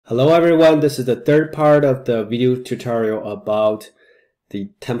Hello everyone, this is the third part of the video tutorial about the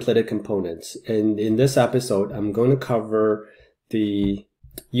templated components. And in this episode, I'm going to cover the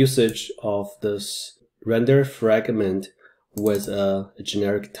usage of this render fragment with a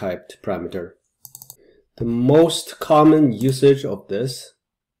generic typed parameter. The most common usage of this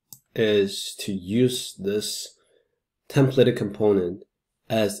is to use this templated component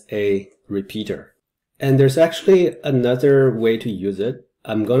as a repeater. And there's actually another way to use it.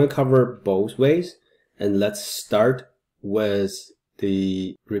 I'm going to cover both ways, and let's start with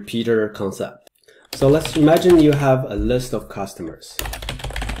the repeater concept. So let's imagine you have a list of customers.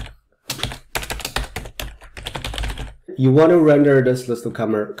 You want to render this list of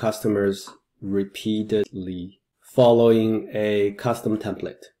customers repeatedly following a custom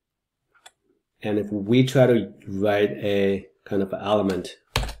template. And if we try to write a kind of element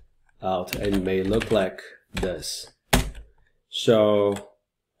out, it may look like this. So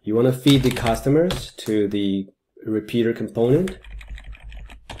you want to feed the customers to the repeater component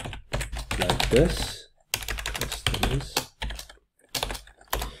like this, customers.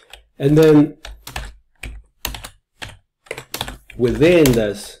 And then within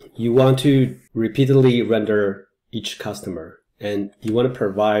this, you want to repeatedly render each customer, and you want to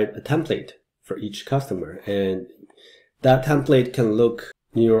provide a template for each customer, and that template can look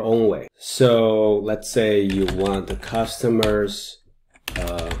in your own way. So let's say you want the customer's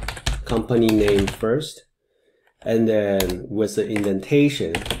company name first, and then with the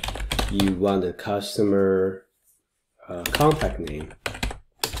indentation you want the customer contact name,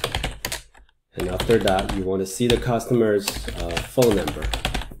 and after that you want to see the customer's phone number.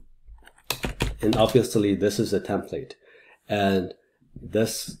 And obviously this is a template, and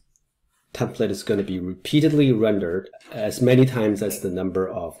this template is going to be repeatedly rendered as many times as the number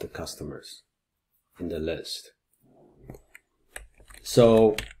of the customers in the list.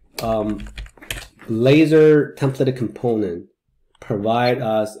 So Blazor templated component provide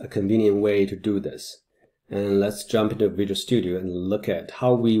us a convenient way to do this. And let's jump into Visual Studio and look at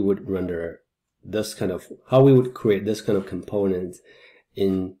how we would render this kind of, how we would create this kind of component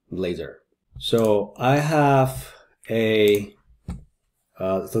in Blazor. So I have a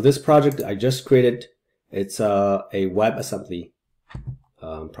so this project I just created, it's a WebAssembly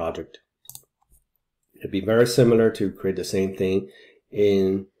project. It'd be very similar to create the same thing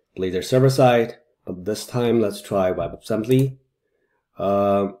in Blazor server side, but this time let's try WebAssembly.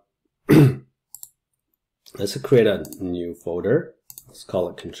 Let's create a new folder. Let's call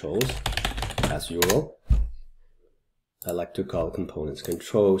it controls as usual. I like to call components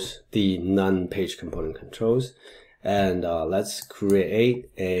controls, the non-page component controls. And let's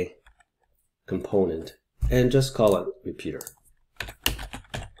create a component and just call it repeater.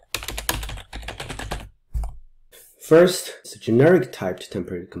 First, it's a generic typed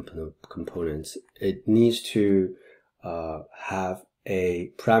temporary components. It needs to have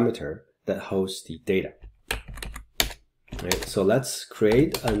a parameter that holds the data. Right, so let's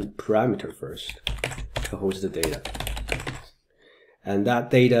create a parameter first to host the data. And that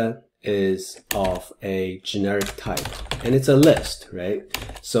data is of a generic type, and it's a list, right?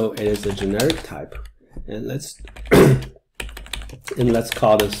 So it is a generic type, and let's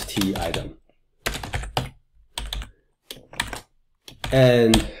call this T item,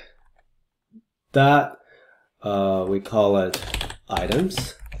 and that we call it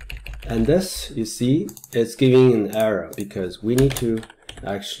items. And this, you see, it's giving an error because we need to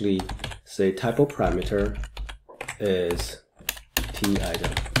actually say typo parameter is T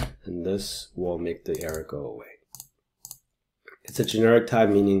item. And this will make the error go away. It's a generic type,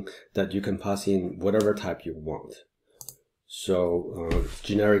 meaning that you can pass in whatever type you want. So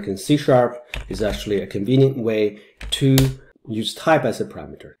generic in C# is actually a convenient way to use type as a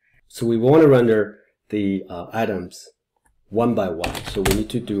parameter. So we want to render the items one by one. So we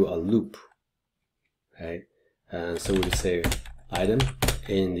need to do a loop. Okay? And so we say item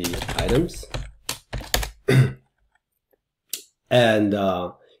in the items. And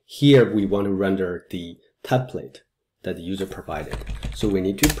here we want to render the template that the user provided. So we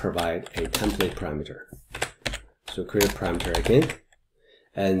need to provide a template parameter. So create a parameter again.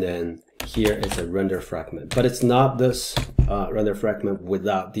 And then here is a render fragment. But it's not this render fragment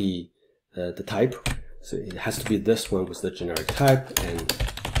without the type. So it has to be this one with the generic type, and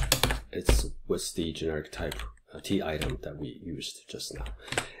it's with the generic type T item that we used just now.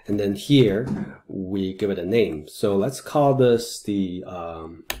 And then here we give it a name. So let's call this the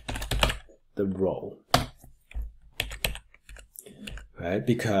row, right?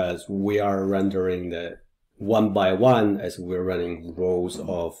 Because we are rendering the one by one as we're running rows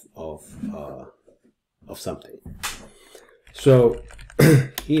of something. So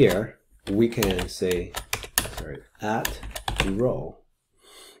here we can say, add row,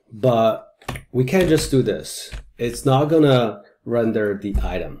 but we can't just do this. It's not gonna render the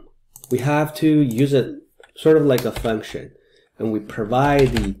item. We have to use it sort of like a function, and we provide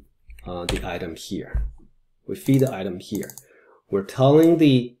the item here. We feed the item here. We're telling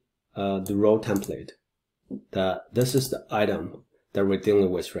the row template that this is the item that we're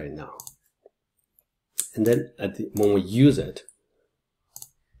dealing with right now. And then when we use it,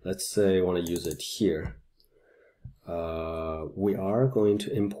 let's say I want to use it here. We are going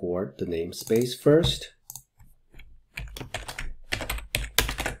to import the namespace first.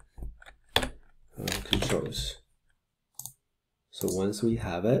 Controls. So once we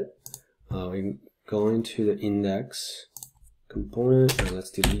have it, we go into the index component, and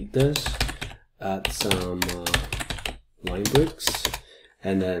let's delete this, add some line breaks,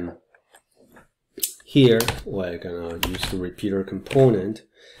 and then here we're gonna use the repeater component,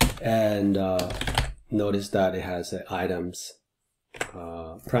 and notice that it has an items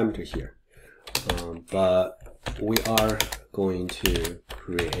parameter here, but we are going to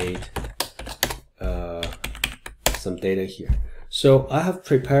create some data here. So I have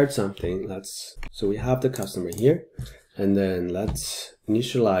prepared something. So we have the customer here, and then let's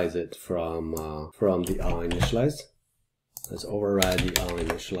initialize it from the onInitialize. Let's override the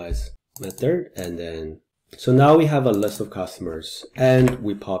onInitialize method, and then so now we have a list of customers, and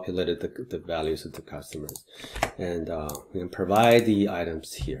we populated the values of the customers, and we can provide the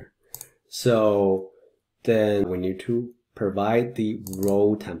items here. So then we need to provide the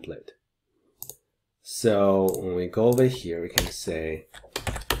row template. So when we go over here, we can say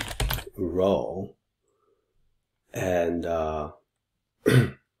row, and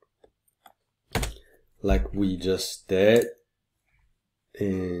like we just did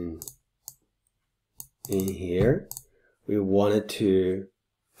in here, we wanted to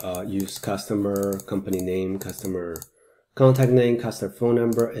use customer company name, customer contact name, customer phone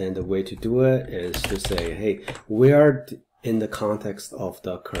number, and the way to do it is to say, hey, we are in the context of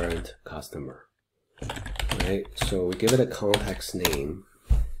the current customer. Right, so we give it a context name,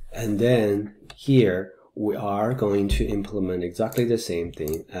 and then here we are going to implement exactly the same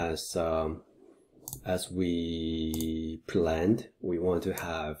thing as we planned. We want to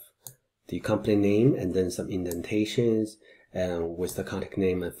have the company name and then some indentations, and with the contact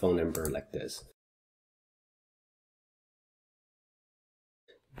name and phone number like this.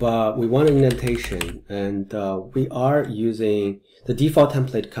 But we want an indentation, and we are using the default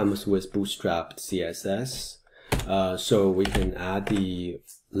template comes with bootstrapped CSS, so we can add the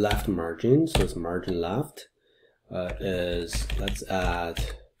left margin. So it's margin left let's add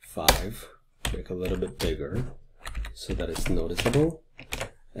 5, make a little bit bigger so that it's noticeable,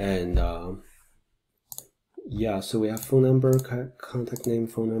 and yeah, so we have phone number, contact name,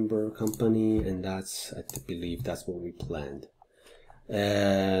 phone number, company, and I believe that's what we planned.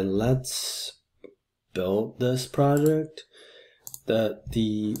 And let's build this project. The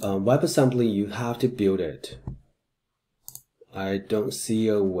WebAssembly, you have to build it. I don't see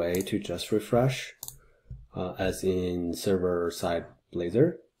a way to just refresh as in server-side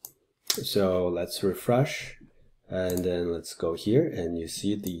Blazor. So let's refresh, and then let's go here, and you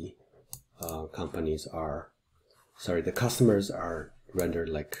see the the customers are rendered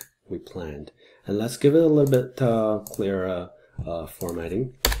like we planned. And let's give it a little bit clearer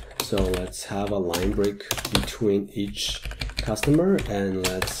formatting. So let's have a line break between each customer, and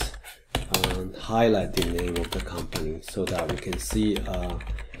let's highlight the name of the company so that we can see a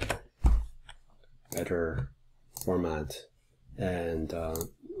better format. And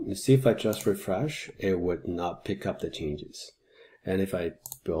you see, if I just refresh, it would not pick up the changes, and if I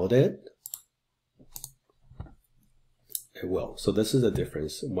build it, it will. So this is the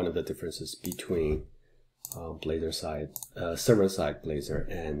difference, one of the differences between Blazor side, server side Blazor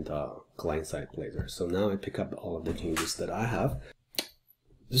and client side Blazor. So now I pick up all of the changes that I have.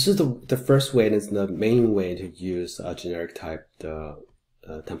 This is the first way, and it's the main way to use a generic type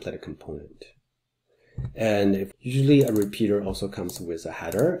templated component. And usually a repeater also comes with a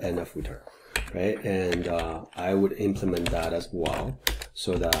header and a footer, right? And I would implement that as well,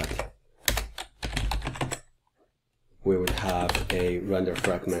 so that we would have a render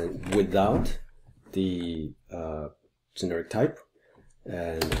fragment without the generic type,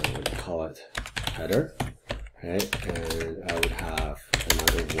 and I would call it header, right? And I would have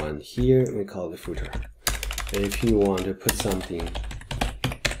another one here, and we call it footer. And if you want to put something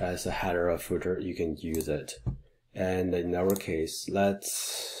as a header or footer, you can use it. And in our case,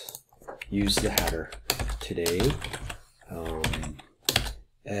 let's use the header today.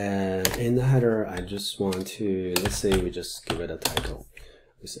 And in the header, I just want to, let's say we just give it a title.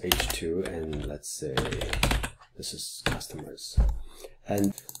 this H2, and let's say this is customers,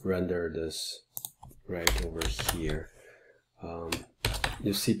 and render this right over here.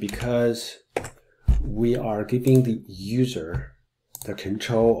 You see, because we are giving the user the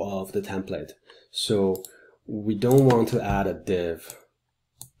control of the template, so we don't want to add a div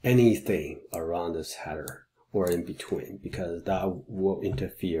anything around this header or in between, because that will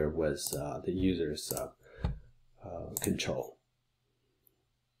interfere with the user's control.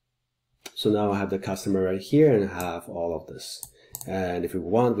 So now I have the customer right here and I have all of this. And if we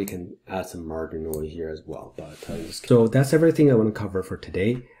want, we can add some margin over here as well. But so that's everything I want to cover for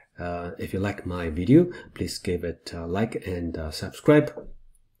today. If you like my video, please give it a like and subscribe.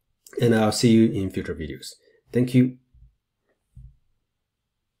 And I'll see you in future videos. Thank you.